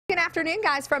Good afternoon,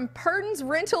 guys, from Purdon's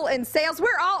Rental and Sales.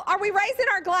 Are we raising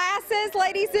our glasses,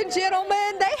 ladies and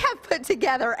gentlemen? They have put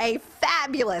together a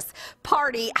fabulous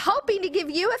party, hoping to give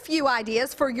you a few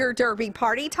ideas for your derby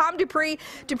party. Tom Dupree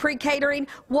Catering,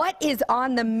 what is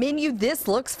on the menu? This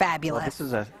looks fabulous. Well, this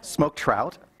is a smoked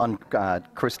trout on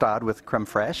crustade with creme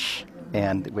fraiche,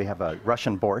 and we have a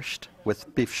Russian borscht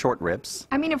with beef short ribs.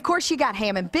 I mean, of course, you got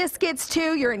ham and biscuits,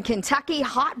 too. You're in Kentucky,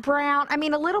 hot brown. I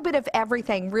mean, a little bit of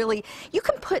everything, really. You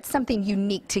can put something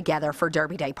unique together for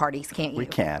Derby Day parties, can't you? We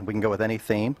can. We can go with any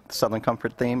theme. Southern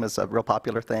Comfort theme is a real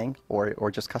popular thing,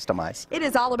 or just customize. It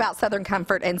is all about Southern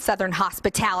comfort and Southern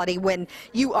hospitality when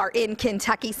you are in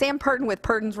Kentucky. Sam Purdon with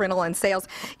Purdon's Rental and Sales.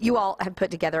 You all have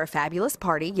put together a fabulous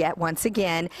party, yet once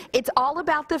again, it's all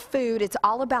about the food. It's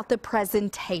all about the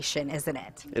presentation, isn't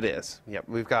it? It is. Yep.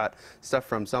 We've got stuff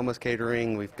from Selma's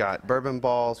Catering. We've got bourbon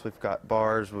balls. We've got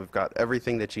bars. We've got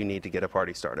everything that you need to get a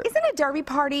party started. Isn't a derby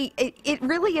party, it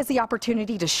really is the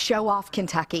opportunity to show off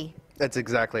Kentucky? That's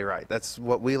exactly right. That's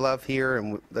what we love here,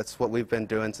 and that's what we've been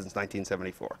doing since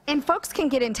 1974. And folks can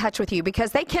get in touch with you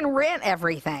because they can rent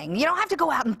everything. You don't have to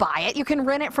go out and buy it. You can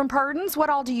rent it from Purdon's.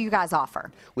 What all do you guys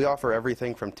offer? We offer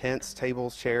everything from tents,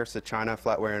 tables, chairs, to china,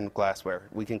 flatware, and glassware.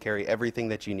 We can carry everything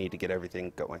that you need to get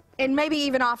everything going. And maybe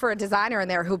even offer a designer in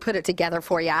there who put it together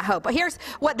for you, I hope. But here's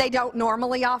what they don't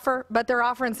normally offer, but they're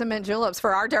offering some mint juleps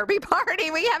for our derby party.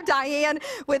 We have Diane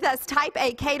with us, Type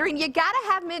A Catering. You got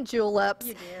to have mint juleps.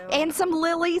 You do. And some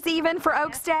lilies even for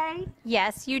Oaks Day?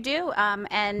 Yes, you do.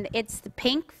 And it's the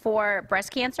pink for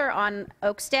breast cancer on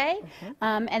Oaks Day.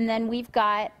 And then we've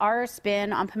got our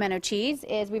spin on pimento cheese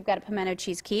is we've got a pimento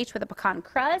cheese quiche with a pecan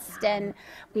crust. And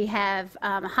we have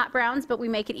hot browns, but we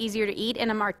make it easier to eat in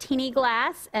a martini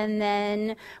glass. And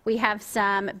then we have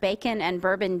some bacon and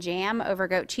bourbon jam over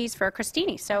goat cheese for a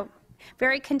crostini. So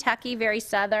very Kentucky, very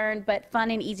Southern, but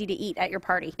fun and easy to eat at your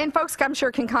party. And folks, I'm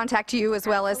sure, can contact you as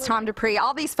well as Tom Dupree.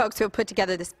 All these folks who have put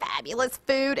together this fabulous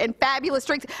food and fabulous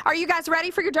drinks. Are you guys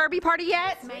ready for your derby party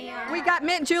yet? Yes, ma'am. We got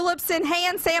mint juleps in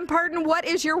hand. Sam Purdon, what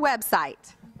is your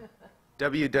website?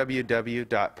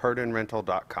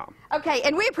 www.purdonrental.com. Okay,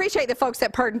 and we appreciate the folks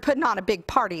at Purdon putting on a big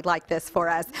party like this for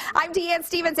us. I'm Deanne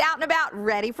Stevens, out and about,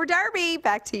 ready for Derby.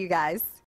 Back to you guys.